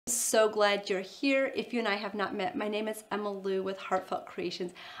So glad you're here. If you and I have not met, my name is Emma Lou with Heartfelt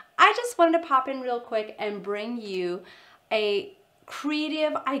Creations. I just wanted to pop in real quick and bring you a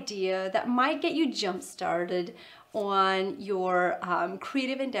creative idea that might get you jump started on your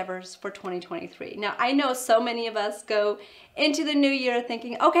creative endeavors for 2023. Now, I know so many of us go into the new year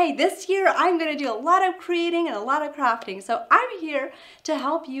thinking, okay, this year I'm gonna do a lot of creating and a lot of crafting. So I'm here to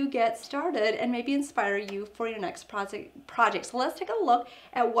help you get started and maybe inspire you for your next project. So let's take a look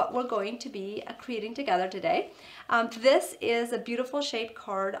at what we're going to be creating together today. This is a beautiful shaped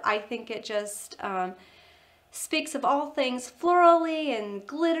card. I think it just speaks of all things florally and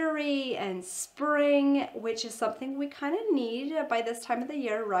glittery and spring, which is something we kind of need by this time of the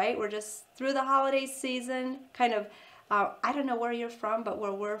year, right? We're just through the holiday season, kind of, I don't know where you're from, but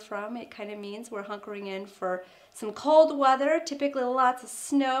where we're from, it kind of means we're hunkering in for some cold weather, typically lots of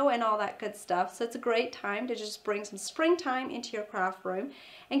snow and all that good stuff. So it's a great time to just bring some springtime into your craft room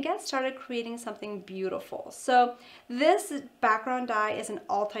and get started creating something beautiful. So this background die is an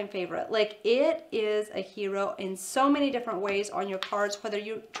all-time favorite. Like, it is a hero in so many different ways on your cards, whether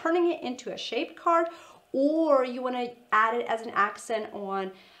you're turning it into a shaped card or you want to add it as an accent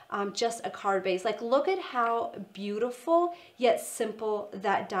on just a card base. Like, look at how beautiful yet simple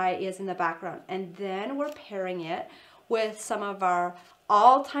that die is in the background. And then we're pairing it with some of our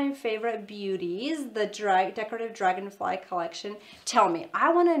all-time favorite beauties, the Decorative Dragonfly collection. Tell me,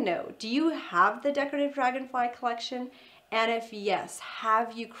 I want to know, do you have the Decorative Dragonfly collection? And if yes,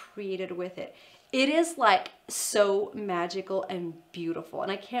 have you created with it? It is like so magical and beautiful,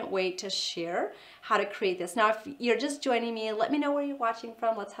 and I can't wait to share how to create this. Now, if you're just joining me, let me know where you're watching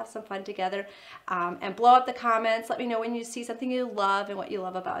from. Let's have some fun together and blow up the comments. Let me know when you see something you love and what you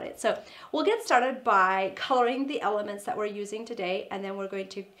love about it. So we'll get started by coloring the elements that we're using today, and then we're going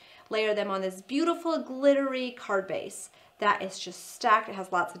to layer them on this beautiful glittery card base that is just stacked. It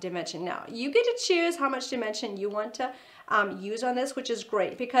has lots of dimension. Now, you get to choose how much dimension you want to use on this, which is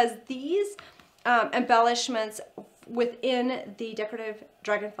great because these embellishments within the Decorative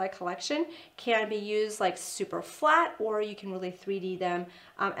Dragonfly collection can be used like super flat, or you can really 3D them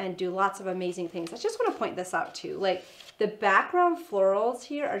and do lots of amazing things. I just want to point this out too. Like, the background florals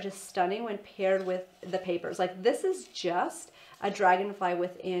here are just stunning when paired with the papers. Like, this is just a dragonfly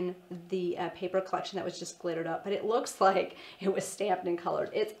within the paper collection that was just glittered up, but it looks like it was stamped and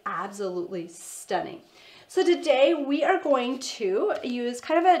colored. It's absolutely stunning. So today we are going to use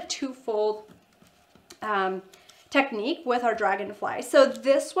kind of a twofold technique with our dragonfly. So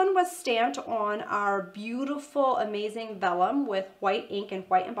this one was stamped on our beautiful, amazing vellum with white ink and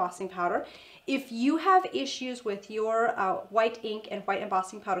white embossing powder. If you have issues with your white ink and white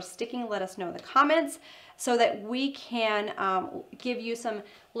embossing powder sticking, let us know in the comments so that we can give you some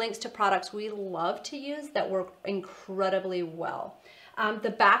links to products we love to use that work incredibly well.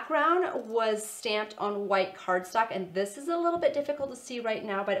 The background was stamped on white cardstock, and this is a little bit difficult to see right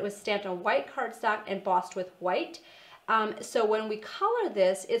now, but it was stamped on white cardstock and embossed with white. So when we color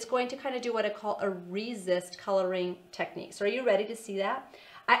this, it's going to kind of do what I call a resist coloring technique. So are you ready to see that?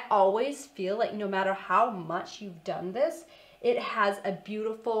 I always feel like no matter how much you've done this, it has a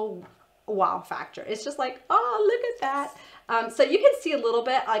beautiful wow factor. It's just like, oh, look at that. So you can see a little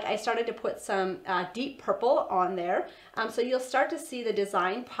bit, like I started to put some deep purple on there. So you'll start to see the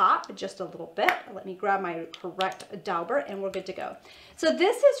design pop just a little bit. Let me grab my correct dauber and we're good to go. So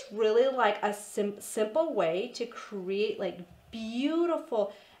this is really like a simple way to create like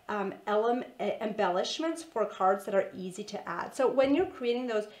beautiful embellishments for cards that are easy to add. So when you're creating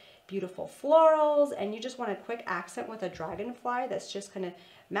those beautiful florals and you just want a quick accent with a dragonfly that's just kind of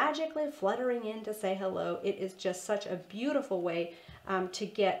magically fluttering in to say hello, it is just such a beautiful way to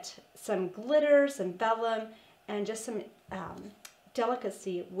get some glitter, some vellum, and just some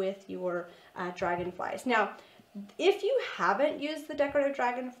delicacy with your dragonflies. Now, if you haven't used the Decorative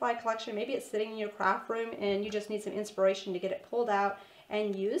Dragonfly collection, maybe it's sitting in your craft room and you just need some inspiration to get it pulled out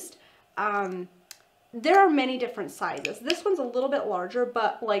and used, there are many different sizes. This one's a little bit larger,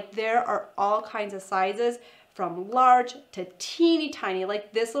 but like there are all kinds of sizes from large to teeny tiny.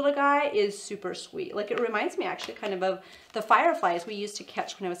 Like this little guy is super sweet. Like, it reminds me actually kind of the fireflies we used to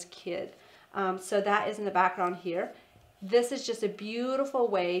catch when I was a kid. So that is in the background here. This is just a beautiful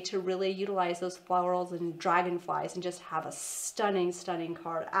way to really utilize those florals and dragonflies and just have a stunning, stunning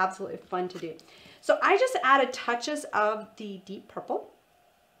card. Absolutely fun to do. So I just added touches of the deep purple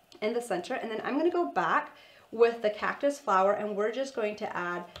in the center, and then I'm going to go back with the cactus flower and we're just going to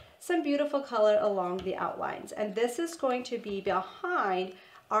add some beautiful color along the outlines. And this is going to be behind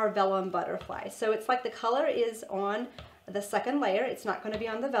our vellum butterfly. So it's like the color is on the second layer. It's not going to be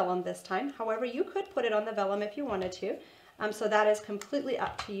on the vellum this time. However, you could put it on the vellum if you wanted to. So that is completely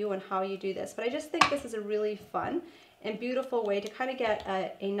up to you on how you do this. But I just think this is a really fun and beautiful way to kind of get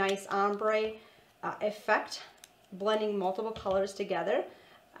a nice ombre effect, blending multiple colors together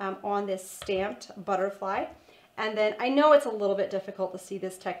on this stamped butterfly. And then I know it's a little bit difficult to see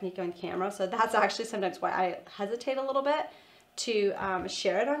this technique on camera, so that's actually sometimes why I hesitate a little bit to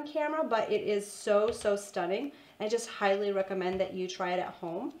share it on camera, but it is so, so stunning. I just highly recommend that you try it at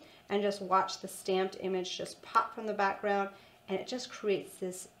home and just watch the stamped image just pop from the background, and it just creates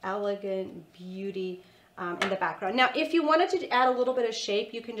this elegant beauty in the background. Now, if you wanted to add a little bit of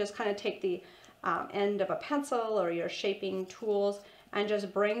shape, you can just kind of take the end of a pencil or your shaping tools and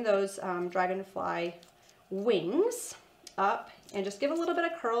just bring those dragonfly wings up and just give a little bit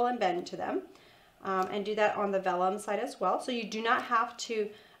of curl and bend to them, and do that on the vellum side as well. So you do not have to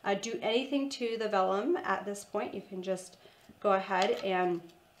do anything to the vellum at this point. You can just go ahead and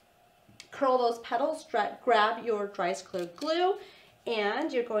curl those petals, grab your dry clear glue,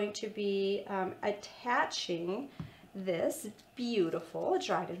 and you're going to be attaching this beautiful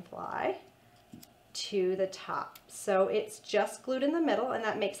dragonfly to the top. So it's just glued in the middle, and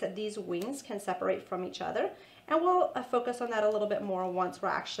that makes it these wings can separate from each other. And we'll focus on that a little bit more once we're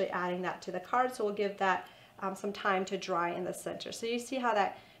actually adding that to the card. So we'll give that some time to dry in the center. So you see how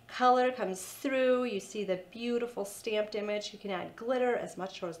that color comes through. You see the beautiful stamped image. You can add glitter as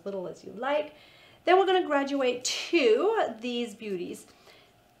much or as little as you like. Then we're going to graduate to these beauties.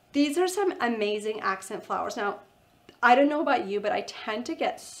 These are some amazing accent flowers. Now, I don't know about you, but I tend to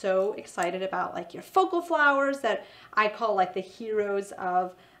get so excited about like your focal flowers that I call like the heroes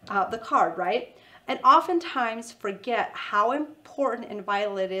of the card, right? And oftentimes forget how important and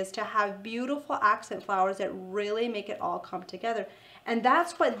vital it is to have beautiful accent flowers that really make it all come together. And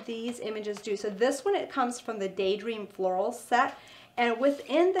that's what these images do. So this one, it comes from the Daydream Floral set. And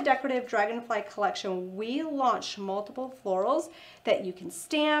within the Decorative Dragonfly collection, we launched multiple florals that you can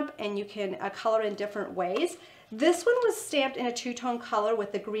stamp and you can color in different ways. This one was stamped in a two-tone color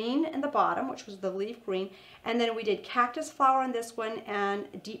with the green in the bottom, which was the leaf green, and then we did cactus flower on this one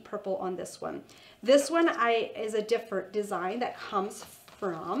and deep purple on this one. This one is a different design that comes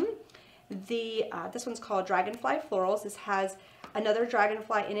from the, this one's called Dragonfly Florals. This has another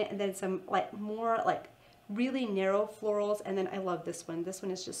dragonfly in it, and then some like more like really narrow florals, and then I love this one. This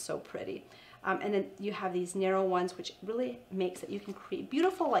one is just so pretty. And then you have these narrow ones, which really makes it, you can create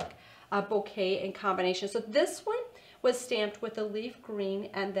beautiful like a bouquet in combination. So this one was stamped with the leaf green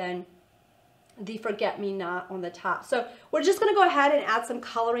and then the forget-me-not on the top. So we're just gonna go ahead and add some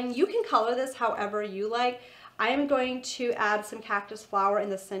coloring. You can color this however you like. I am going to add some cactus flower in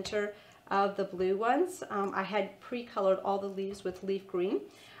the center of the blue ones. I had pre-colored all the leaves with leaf green.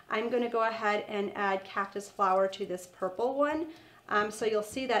 I'm gonna go ahead and add cactus flower to this purple one. So you'll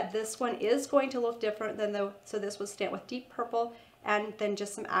see that this one is going to look different than so this was stamped with deep purple and then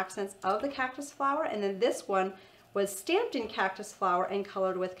just some accents of the cactus flower. And then this one was stamped in cactus flower and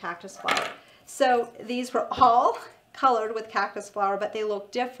colored with cactus flower. So these were all colored with cactus flower, but they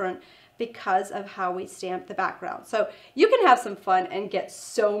look different because of how we stamped the background. So you can have some fun and get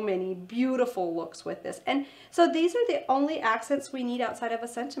so many beautiful looks with this. And so these are the only accents we need outside of a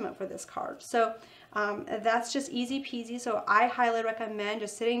sentiment for this card. So that's just easy peasy. So I highly recommend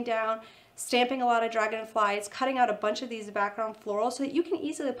just sitting down, stamping a lot of dragonflies, cutting out a bunch of these background florals so that you can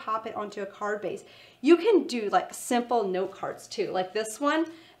easily pop it onto a card base. You can do like simple note cards too, like this one,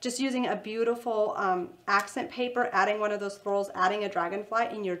 just using a beautiful accent paper, adding one of those florals, adding a dragonfly,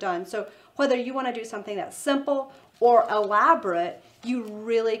 and you're done. So whether you want to do something that's simple or elaborate, you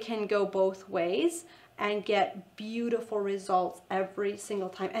really can go both ways and get beautiful results every single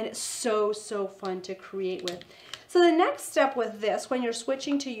time. And it's so, so fun to create with. So the next step with this, when you're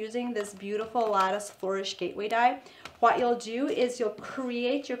switching to using this beautiful Lattice Flourish Gateway die, what you'll do is you'll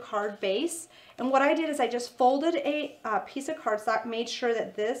create your card base. And what I did is I just folded a piece of cardstock, made sure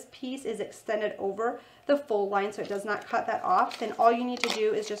that this piece is extended over the fold line so it does not cut that off. Then all you need to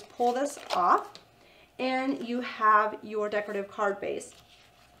do is just pull this off and you have your decorative card base.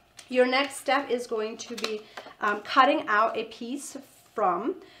 Your next step is going to be cutting out a piece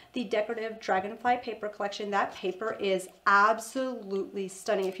from the Decorative Dragonfly paper collection. That paper is absolutely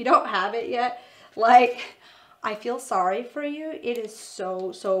stunning. If you don't have it yet, like, I feel sorry for you. It is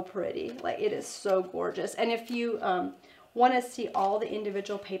so, so pretty. Like, it is so gorgeous. And if you want to see all the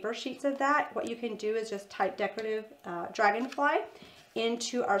individual paper sheets of that, what you can do is just type Decorative Dragonfly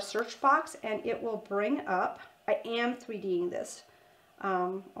into our search box and it will bring up, I am 3D'ing this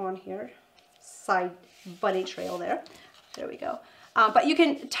on here, side bunny trail there. There we go. But you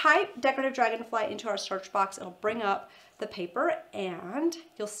can type Decorative Dragonfly into our search box. It'll bring up the paper and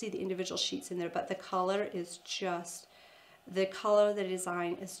you'll see the individual sheets in there, but the color is just the color, the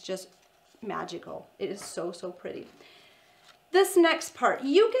design is just magical. It is so, so pretty. This next part,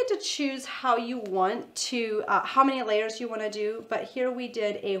 you get to choose how you want to, how many layers you want to do, but here we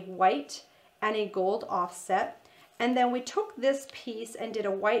did a white and a gold offset, and then we took this piece and did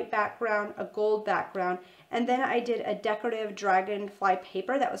a white background, a gold background, and then I did a decorative dragonfly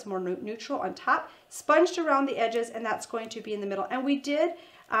paper that was more neutral on top, sponged around the edges, and that's going to be in the middle. And we did,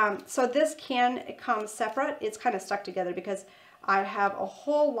 so this can come separate. It's kind of stuck together because I have a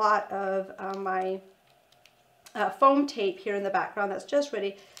whole lot of my foam tape here in the background that's just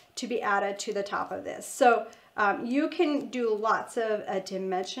ready to be added to the top of this. So you can do lots of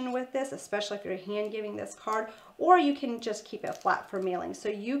dimension with this, especially if you're hand giving this card, or you can just keep it flat for mailing. So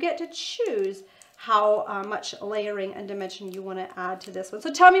you get to choose how much layering and dimension you want to add to this one.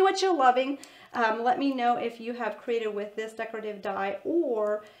 So tell me what you're loving. Let me know if you have created with this decorative die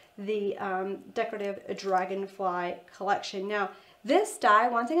or the decorative dragonfly collection. Now this die,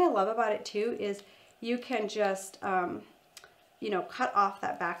 one thing I love about it too is you can just, you know, cut off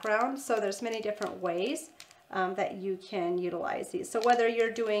that background. So there's many different ways that you can utilize these. So whether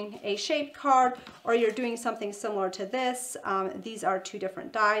you're doing a shaped card or you're doing something similar to this, these are two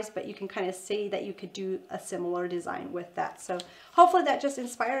different dies, but you can kind of see that you could do a similar design with that. So hopefully that just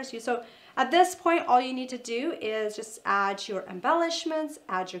inspires you. So at this point, all you need to do is just add your embellishments,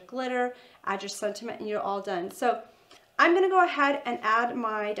 add your glitter, add your sentiment, and you're all done. So I'm going to go ahead and add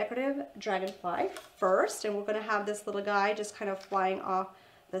my decorative dragonfly first, and we're going to have this little guy just kind of flying off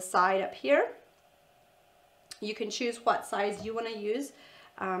the side up here. You can choose what size you want to use.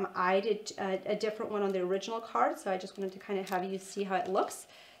 I did a different one on the original card, so I just wanted to kind of have you see how it looks,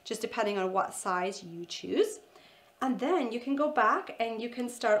 just depending on what size you choose. And then you can go back and you can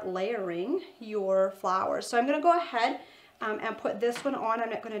start layering your flowers. So I'm going to go ahead and put this one on. I'm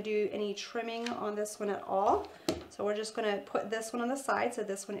not going to do any trimming on this one at all. So we're just going to put this one on the side. So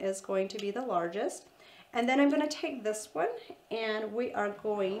this one is going to be the largest. And then I'm going to take this one and we are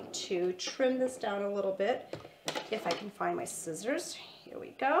going to trim this down a little bit. If I can find my scissors. Here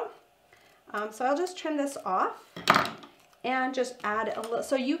we go. So I'll just trim this off and just add a little.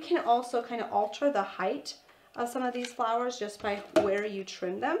 So you can also kind of alter the height of some of these flowers just by where you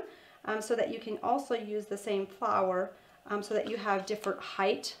trim them, so that you can also use the same flower so that you have different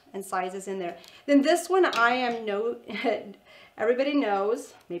height and sizes in there. Then this one I am everybody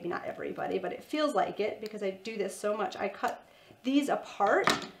knows, maybe not everybody, but it feels like it because I do this so much. I cut these apart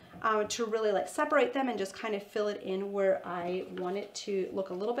to really like separate them and just kind of fill it in where I want it to look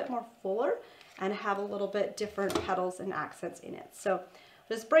a little bit more fuller and have a little bit different petals and accents in it. So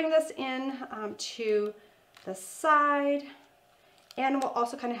just bring this in to the side, and we'll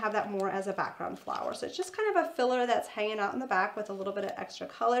also kind of have that more as a background flower. So it's just kind of a filler that's hanging out in the back with a little bit of extra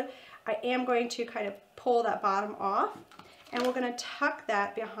color. I am going to kind of pull that bottom off, and we're going to tuck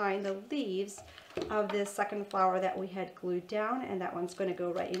that behind the leaves of this second flower that we had glued down, and that one's going to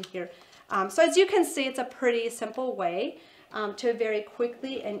go right in here. So as you can see, it's a pretty simple way to very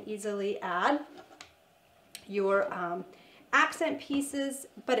quickly and easily add your accent pieces,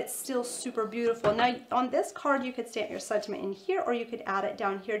 but it's still super beautiful. Now on this card you could stamp your sentiment in here, or you could add it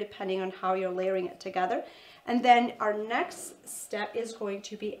down here depending on how you're layering it together. And then our next step is going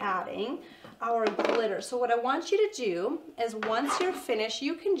to be adding our glitter. So what I want you to do is once you're finished,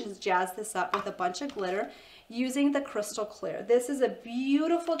 you can just jazz this up with a bunch of glitter using the Crystal Clear. This is a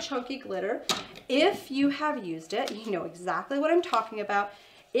beautiful chunky glitter. If you have used it, you know exactly what I'm talking about.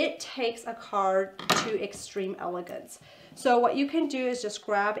 It takes a card to extreme elegance. So what you can do is just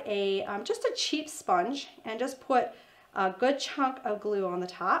grab a just a cheap sponge and just put a good chunk of glue on the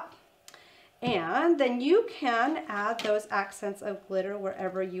top. And then you can add those accents of glitter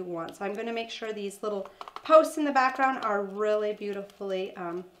wherever you want. So I'm going to make sure these little posts in the background are really beautifully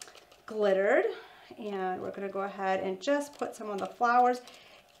glittered. And we're going to go ahead and just put some on the flowers.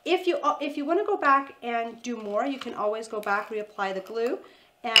 If you want to go back and do more, you can always go back, reapply the glue,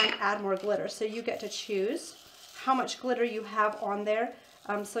 and add more glitter. So you get to choose how much glitter you have on there.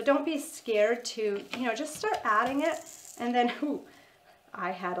 So don't be scared to, just start adding it. And then, ooh,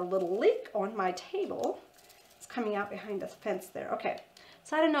 I had a little leak on my table. It's coming out behind the fence there. Okay,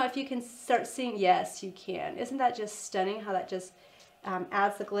 so I don't know if you can start seeing. Yes, you can. Isn't that just stunning how that just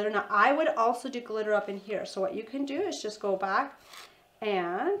adds the glitter? Now, I would also do glitter up in here. So what you can do is just go back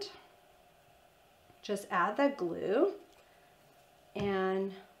and just add that glue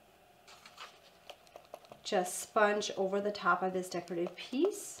and just sponge over the top of this decorative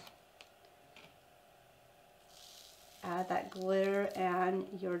piece. Add that glitter and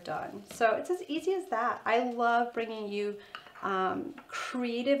you're done. So it's as easy as that. I love bringing you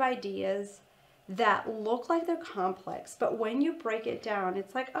creative ideas that look like they're complex, but when you break it down,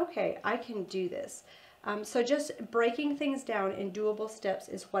 it's like, okay, I can do this. So just breaking things down in doable steps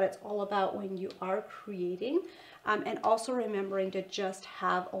is what it's all about when you are creating, and also remembering to just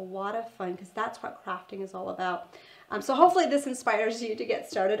have a lot of fun, because that's what crafting is all about. So hopefully this inspires you to get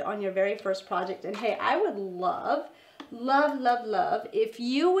started on your very first project. And hey, I would love, love, love, love if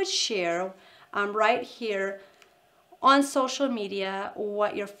you would share right here on social media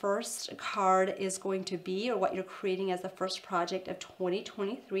what your first card is going to be, or what you're creating as the first project of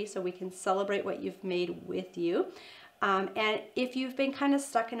 2023, so we can celebrate what you've made with you. And if you've been kind of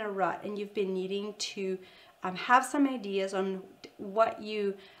stuck in a rut and you've been needing to have some ideas on what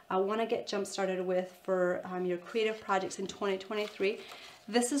you want to get jump started with for your creative projects in 2023,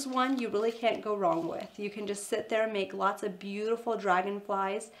 this is one you really can't go wrong with. You can just sit there and make lots of beautiful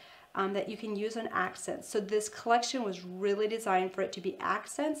dragonflies that you can use on accents. So this collection was really designed for it to be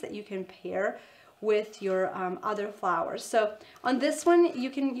accents that you can pair with your other flowers. So on this one, you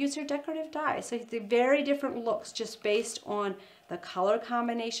can use your decorative dies. So the very different looks just based on the color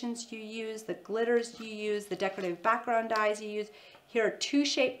combinations you use, the glitters you use, the decorative background dies you use. Here are 2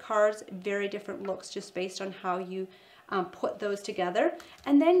 shaped cards, very different looks just based on how you put those together.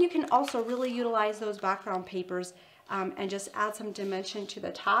 And then you can also really utilize those background papers and just add some dimension to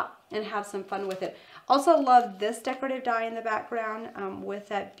the top and have some fun with it. Also love this decorative die in the background with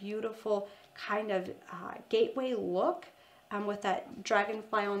that beautiful kind of gateway look with that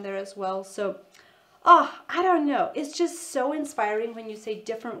dragonfly on there as well. So, oh, I don't know. It's just so inspiring when you say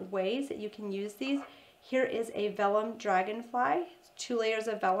different ways that you can use these. Here is a vellum dragonfly, 2 layers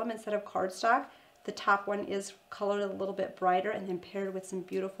of vellum instead of cardstock. The top one is colored a little bit brighter and then paired with some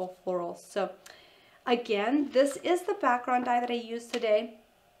beautiful florals. So again, this is the background die that I used today,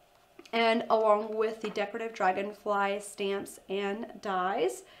 and along with the decorative dragonfly stamps and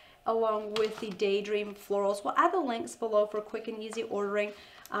dies, along with the daydream florals. We'll add the links below for quick and easy ordering.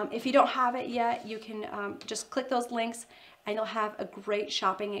 If you don't have it yet, you can just click those links and you'll have a great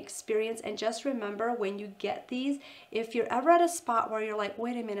shopping experience. And just remember, when you get these, if you're ever at a spot where you're like,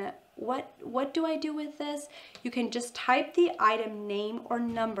 wait a minute, what do I do with this? You can just type the item name or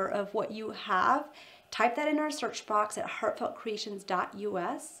number of what you have. Type that in our search box at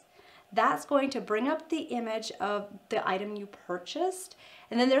heartfeltcreations.us. That's going to bring up the image of the item you purchased.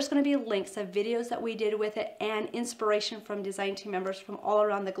 And then there's going to be links of videos that we did with it and inspiration from design team members from all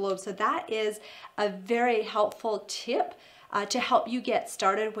around the globe. So that is a very helpful tip to help you get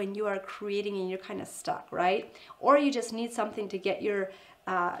started when you are creating and you're kind of stuck, right? Or you just need something to get your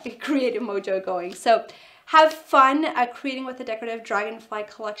creative mojo going. So have fun creating with the decorative dragonfly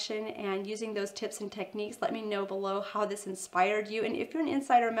collection and using those tips and techniques. Let me know below how this inspired you. And if you're an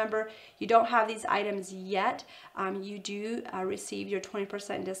insider member, you don't have these items yet, you do receive your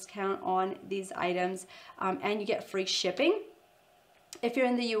 20% discount on these items, and you get free shipping if you're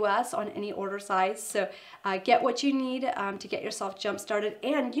in the US on any order size. So get what you need to get yourself jump started.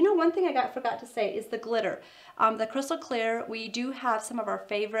 And you know, one thing I forgot to say is the glitter. The crystal clear, we do have some of our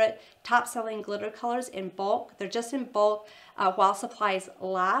favorite top selling glitter colors in bulk. They're just in bulk while supplies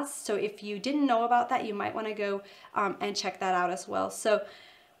last. So if you didn't know about that, you might want to go and check that out as well. So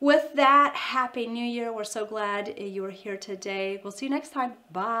with that, Happy New Year. We're so glad you were here today. We'll see you next time.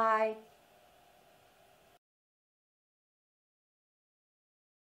 Bye.